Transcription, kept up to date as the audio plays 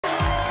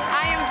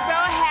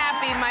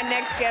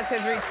next guest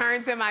has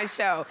returned to my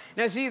show.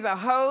 Now, she's a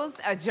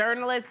host, a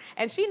journalist,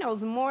 and she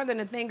knows more than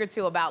a thing or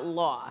two about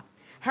law.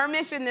 Her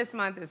mission this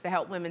month is to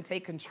help women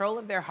take control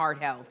of their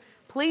heart health.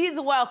 Please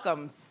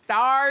welcome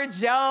Star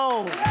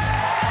Jones.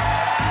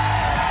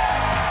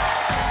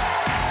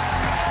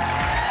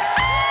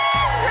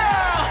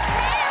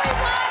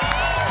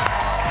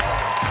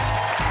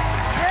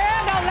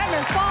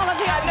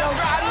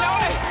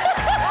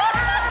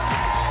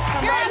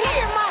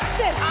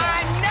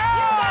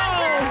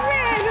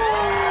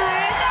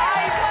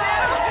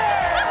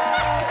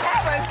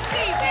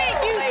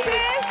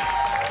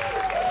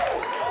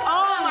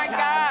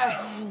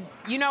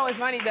 You know, it's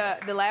funny,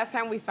 the last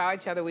time we saw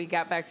each other, we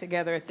got back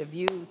together at The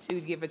View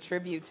to give a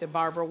tribute to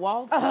Barbara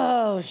Walters.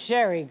 Oh,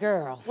 Sherri,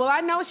 girl. Well,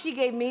 I know she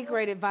gave me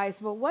great advice,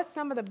 but what's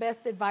some of the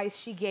best advice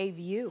she gave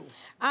you?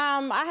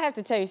 I have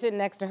to tell you, sitting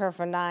next to her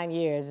for 9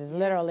 years is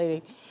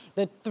literally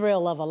the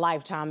thrill of a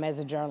lifetime as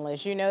a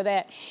journalist. You know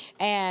that?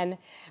 And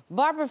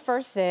Barbara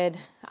first said,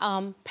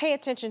 pay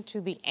attention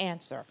to the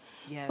answer.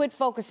 Yes. Quit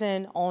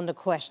focusing on the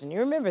question. You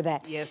remember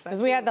that? Yes, I do.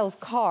 Because we had those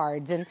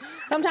cards, and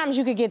sometimes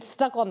you could get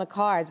stuck on the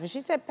cards, but she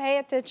said pay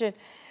attention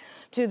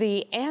to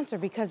the answer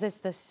because it's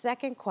the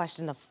second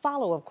question, the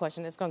follow-up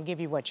question that's going to give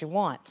you what you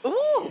want.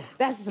 Ooh!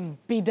 That's some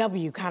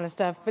BW kind of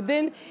stuff. But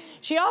then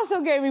she also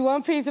gave me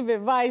one piece of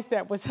advice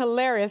that was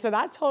hilarious, and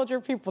I told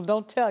your people,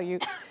 don't tell you.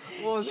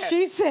 What was that?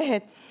 She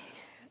said,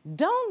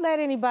 don't let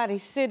anybody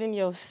sit in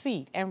your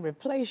seat and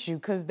replace you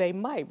because they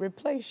might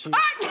replace you.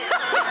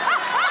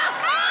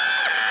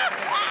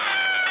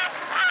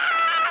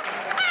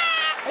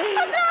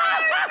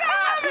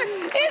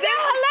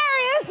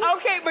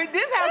 Okay, but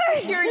this is how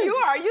secure you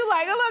are. You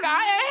like, look,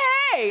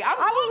 hey, I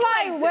was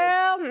like,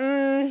 well,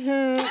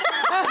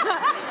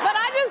 But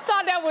I just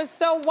thought that was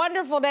so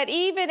wonderful that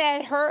even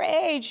at her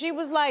age, she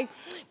was like,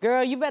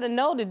 girl, you better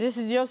know that this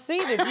is your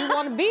seat. If you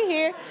want to be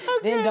here,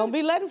 then don't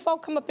be letting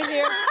folk come up in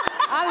here.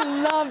 I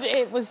loved it.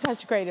 It was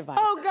such great advice.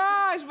 Oh,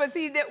 gosh. But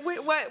see,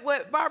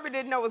 what Barbara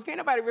didn't know was can't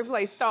nobody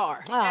replace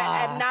Star.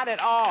 And not at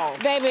all.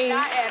 Baby.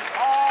 Not at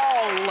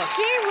all.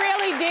 She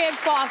really did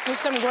foster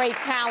some great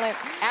talent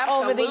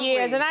over the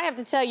years. And I have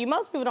to tell you,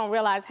 most people don't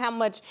realize how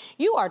much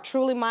you are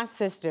truly my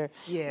sister.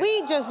 Yeah.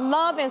 We just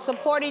love and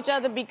support each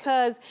other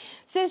because,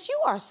 sis, you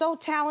are so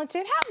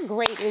talented. How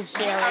great is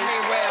Sherri?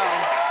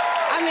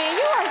 I mean,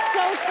 you are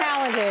so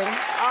talented.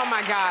 Oh,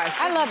 my gosh.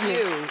 I love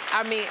you.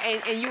 I mean,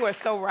 and you are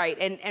so right.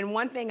 And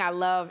one thing I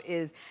love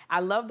is I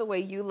love the way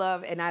you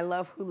love, and I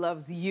love who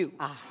loves you.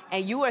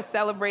 And you are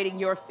celebrating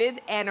your 5th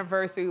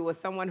anniversary with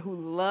someone who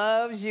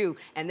loves you,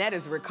 and that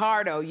is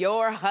Ricardo,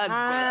 your husband.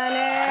 Honey.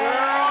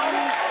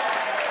 Girl.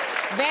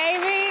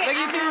 Baby. Look,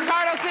 you see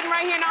Ricardo sitting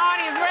right here in the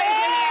audience. Raise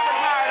your hand,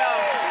 Ricardo.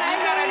 You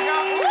gotta go.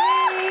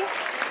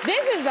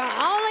 This is the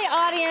only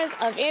audience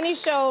of any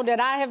show that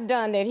I have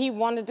done that he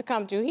wanted to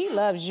come to. He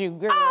loves you,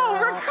 girl. Oh,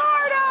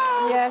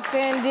 Ricardo! Yes,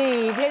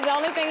 indeed. His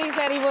only thing he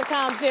said he would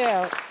come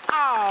to.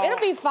 Oh. It'll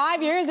be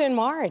 5 years in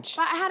March.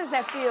 How does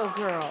that feel,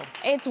 girl?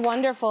 It's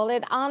wonderful.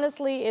 It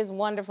honestly is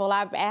wonderful.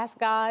 I've asked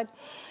God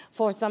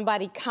for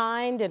somebody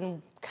kind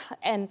and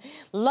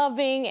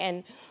loving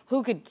and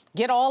who could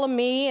get all of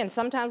me. And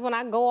sometimes when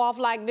I go off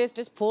like this,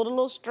 just pull the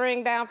little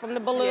string down from the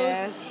balloon.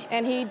 Yes.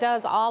 And he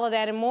does all of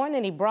that and more. And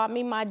then he brought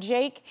me my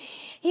Jake.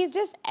 He's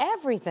just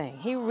everything.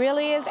 He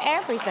really is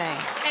everything.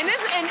 And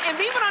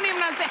people don't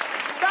even understand.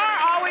 Star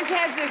always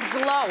has this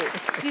glow.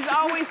 She's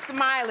always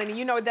smiling. And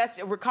you know that's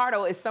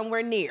Ricardo is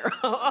somewhere near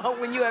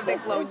when you have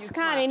that glow. It's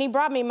kind of, and he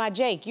brought me my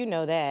Jake. You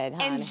know that,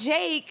 honey. And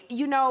Jake,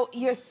 you know,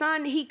 your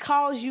son, he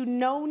calls you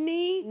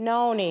Noni.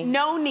 Noni.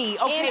 Noni.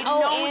 Okay.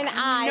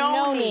 N-O-N-I.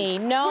 Noni.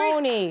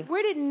 Noni.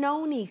 Where did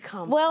Noni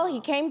come from? Well,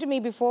 he came to me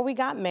before we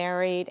got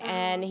married,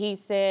 and he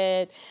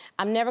said,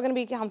 I'm never going to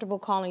be comfortable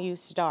calling you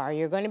Star.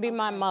 You're going to be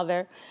my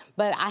mother,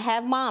 but I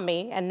have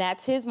Mommy, and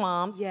that's his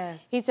mom.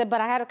 Yes. He said,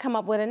 but I had to come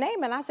up with a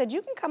name, and I said,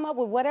 you can come up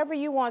with whatever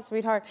you want,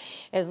 sweetheart,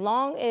 as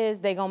long as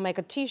they're going to make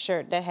a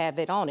T-shirt that have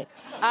it on it.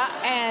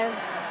 And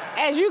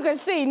as you can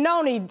see,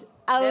 Noni,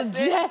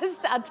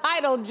 just a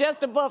title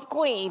just above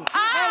Queen. And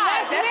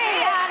that's me,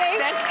 honey.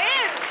 That's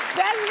it.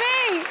 That's me.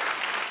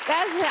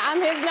 I'm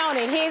his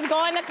Noni. He's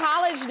going to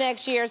college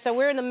next year, so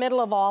we're in the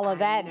middle of all of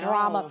that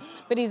drama.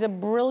 But he's a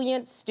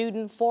brilliant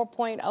student,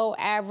 4.0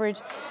 average,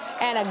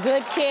 and a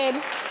good kid.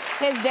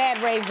 His dad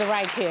raised the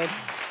right kid.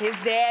 His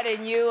dad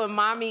and you and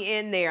Mommy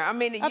in there. I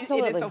mean,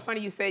 Absolutely. It is so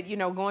funny you said, you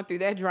know, going through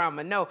that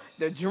drama. No,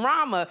 the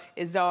drama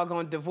is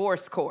doggone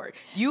divorce court.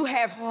 You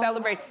have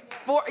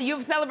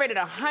you've celebrated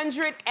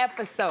 100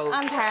 episodes.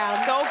 I'm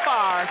proud. So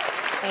far.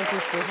 Thank you,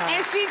 sweetheart.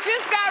 And she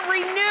just got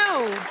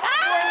renewed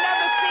for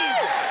another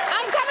season.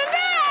 I'm coming back.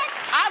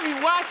 I'll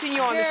be watching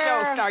you on the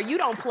show, Star. You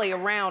don't play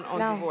around on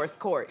divorce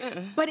court.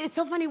 But it's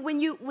so funny when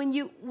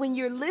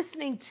you're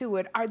listening to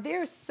it. Are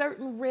there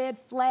certain red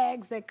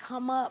flags that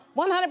come up?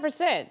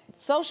 100%.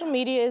 Social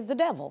media is the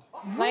devil.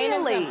 Plain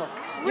and Really? simple.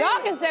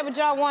 Y'all can say what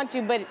y'all want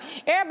to, but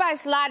everybody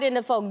slide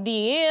into folk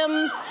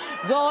DMs,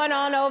 going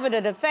on over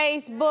to the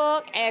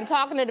Facebook and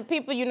talking to the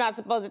people you're not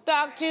supposed to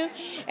talk to,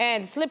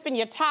 and slipping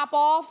your top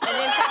off and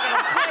then taking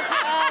a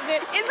picture of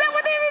it. Is that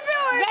what they be doing?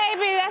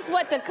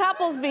 what the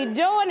couples be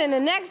doing, and the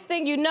next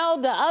thing you know,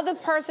 the other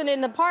person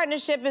in the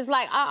partnership is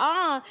like,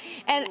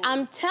 And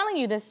I'm telling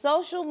you, the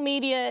social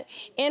media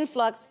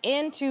influx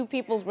into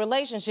people's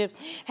relationships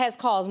has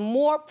caused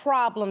more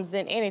problems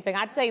than anything.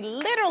 I'd say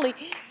literally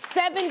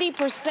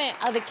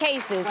 70% of the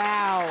cases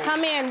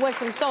come in with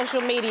some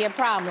social media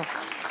problems.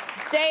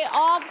 Stay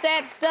off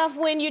that stuff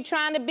when you're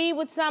trying to be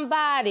with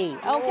somebody,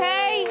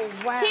 okay?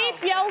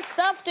 Keep your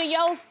stuff to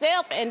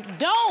yourself and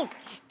don't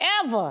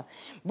ever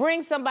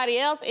bring somebody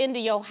else into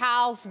your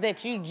house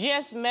that you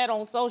just met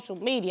on social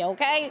media,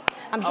 okay?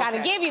 I'm trying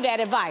to give you that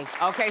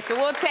advice. Okay, so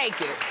we'll take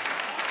it.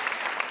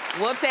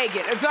 We'll take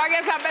it. So I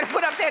guess I better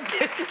put up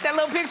that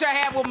little picture I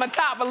had with my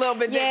top a little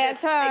bit.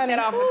 Yes, honey. Take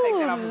that off and take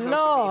that off of social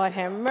Lord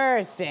media. have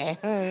mercy.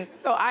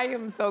 So I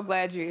am so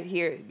glad you're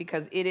here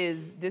because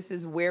this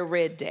is Wear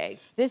Red Day.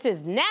 This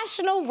is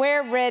National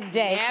Wear Red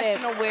Day.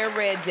 National Wear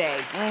Red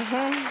Day.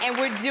 And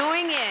we're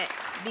doing it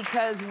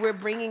because we're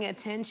bringing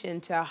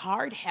attention to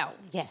heart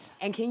health. Yes.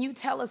 And can you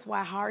tell us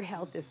why heart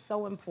health is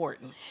so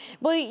important?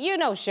 Well, you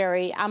know,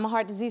 Sherri, I'm a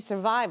heart disease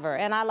survivor,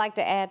 and I like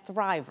to add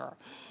thriver.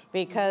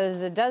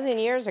 Because a dozen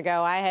years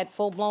ago, I had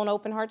full-blown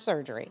open heart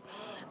surgery.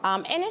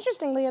 And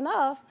interestingly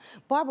enough,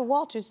 Barbara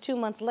Walters, 2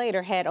 months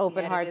later, had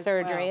open heart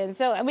surgery. And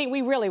so, I mean,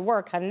 we really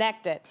were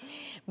connected.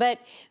 But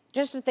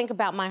just to think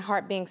about my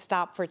heart being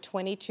stopped for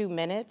 22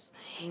 minutes,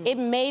 it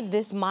made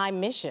this my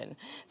mission.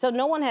 So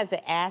no one has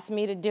to ask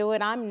me to do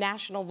it. I'm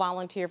national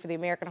volunteer for the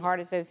American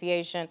Heart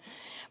Association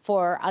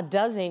for a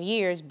dozen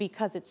years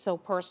because it's so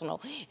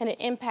personal. And it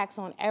impacts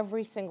on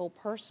every single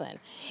person.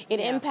 It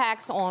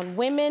impacts on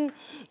women,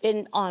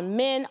 on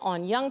men,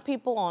 on young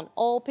people, on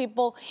old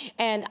people,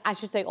 and I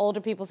should say older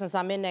people since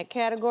I'm in that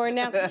category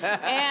now.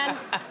 And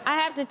I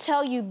have to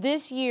tell you,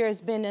 this year has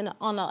been in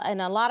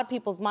a lot of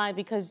people's mind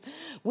because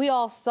we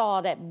all saw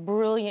that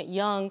brilliant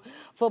young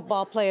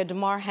football player,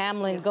 Damar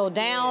Hamlin, go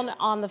down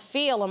on the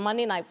field on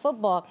Monday Night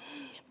Football.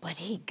 But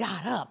he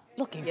got up.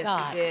 Look at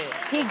God.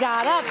 He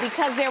got up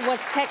because there was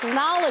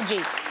technology.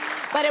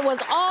 But it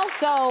was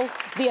also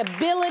the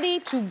ability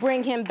to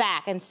bring him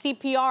back. And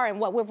CPR, and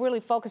what we're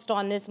really focused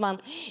on this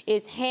month,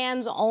 is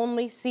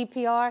hands-only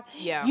CPR.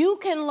 You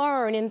can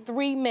learn in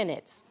 3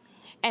 minutes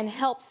and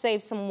help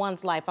save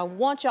someone's life. I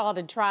want y'all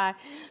to try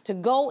to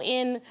go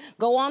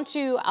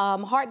onto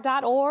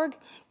heart.org,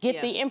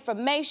 get the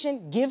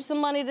information, give some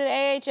money to the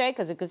AHA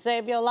because it could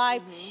save your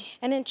life,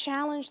 and then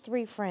challenge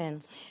 3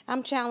 friends.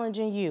 I'm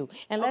challenging you.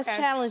 And let's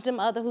challenge them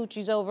other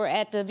hoochies over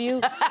at The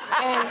View.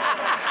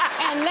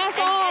 and let's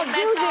all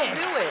do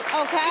this.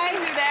 Okay? We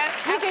can do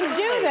that. We can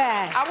do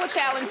that. I will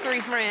challenge 3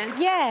 friends.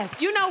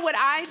 Yes. You know what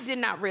I did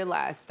not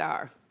realize,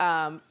 Star,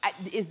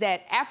 is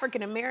that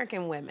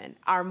African-American women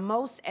are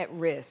most at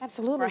risk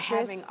for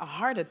having a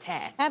heart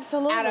attack.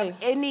 Absolutely. Out of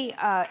any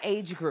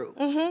age group.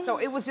 So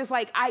it was just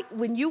like,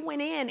 when you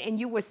went in and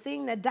you were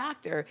seeing the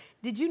doctor,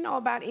 did you know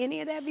about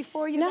any of that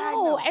before you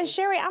diagnosed? And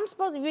Sherri, I'm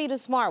supposed to be the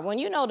smart one.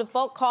 You know, the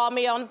folk call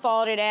me on the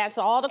phone and ask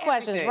all the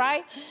questions,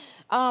 right?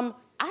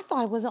 I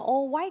thought it was an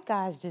old white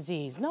guy's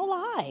disease, no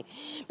lie.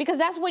 Because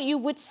that's what you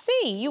would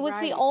see. You would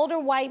see older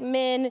white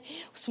men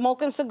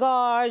smoking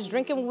cigars,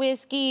 drinking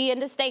whiskey in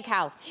the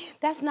steakhouse.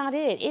 That's not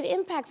it. It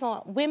impacts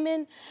on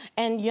women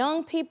and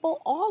young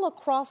people all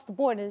across the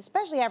board, and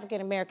especially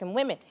African-American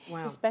women,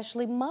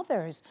 especially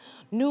mothers,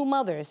 new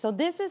mothers. So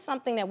this is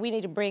something that we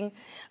need to bring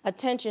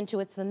attention to.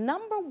 It's the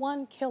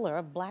 #1 killer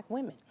of Black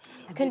women.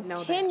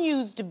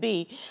 Continues to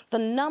be the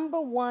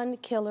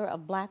 #1 killer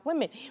of Black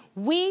women.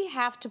 We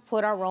have to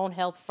put our own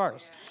health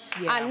first.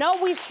 I know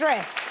we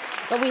stress,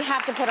 but we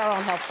have to put our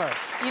own health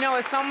first. You know,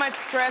 it's so much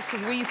stress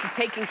because we used to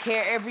taking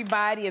care of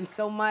everybody and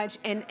so much.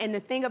 And the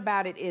thing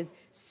about it is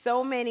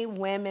so many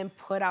women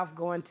put off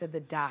going to the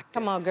doctor.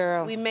 Come on,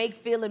 girl. We make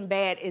feeling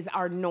bad is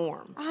our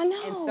norm. I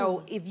know. And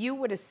so if you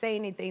were to say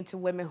anything to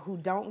women who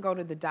don't go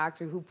to the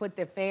doctor, who put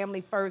their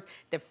family first,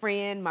 their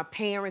friend, my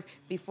parents,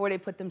 before they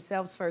put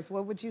themselves first,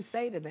 what would you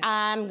say to them?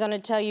 I'm going to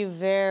tell you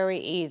very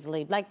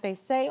easily. Like they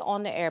say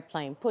on the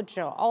airplane, put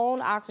your own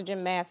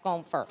oxygen mask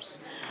on first,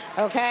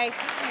 okay?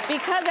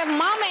 Because if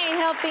mama ain't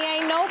healthy,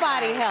 ain't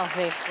nobody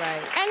healthy.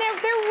 And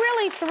there are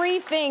really 3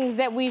 things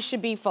that we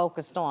should be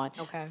focused on.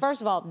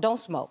 First of all,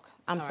 don't smoke.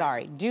 I'm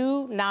sorry.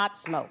 Do not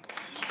smoke.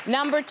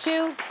 Number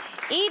 2,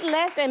 eat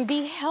less and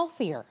be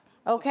healthier,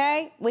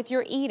 okay, with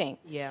your eating.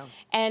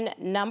 And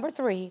number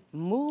 3,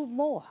 move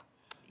more.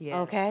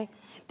 Okay?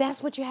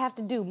 That's what you have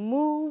to do.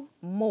 Move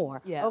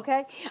more.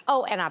 Okay?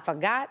 Oh, and I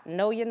forgot,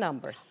 know your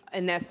numbers.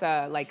 And that's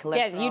like cholesterol.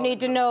 Yes, you need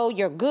to know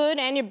your good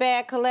and your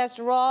bad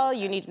cholesterol.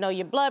 You need to know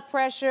your blood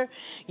pressure,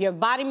 your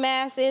body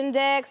mass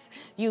index.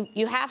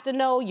 You have to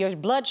know your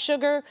blood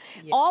sugar.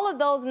 All of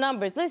those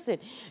numbers. Listen,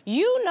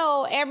 you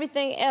know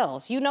everything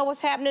else. You know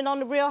what's happening on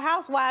The Real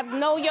Housewives.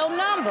 Know your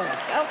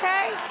numbers,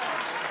 okay?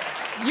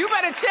 You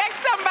better check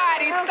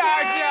somebody,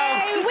 Star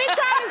Jones. We're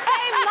trying to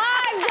save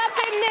lives up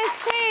in this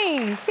piece.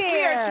 Sherri's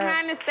here. We are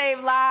trying to save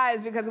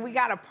lives because we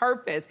got a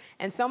purpose.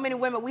 And so many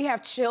women, we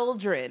have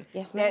children.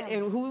 Yes, ma'am.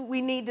 And who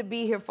we need to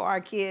be here for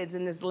our kids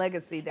in this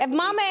legacy. That if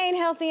mama ain't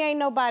healthy, ain't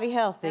nobody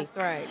healthy. That's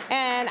right.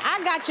 And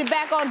I got your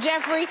back on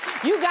Jeffrey.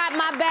 You got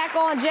my back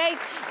on Jake.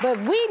 But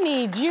we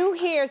need you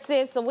here,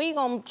 sis. So we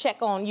gonna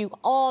check on you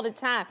all the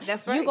time.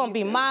 That's right. You gonna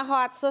be my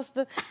heart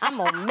sister. I'm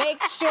gonna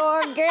make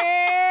sure,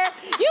 girl.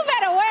 You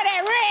better wear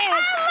that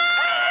red.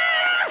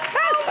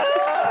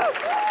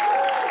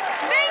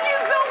 Thank you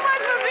so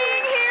much for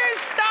being here,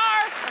 Star.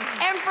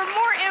 And for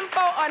more info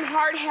on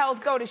heart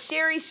health, go to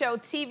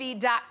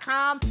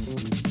sherryshowtv.com.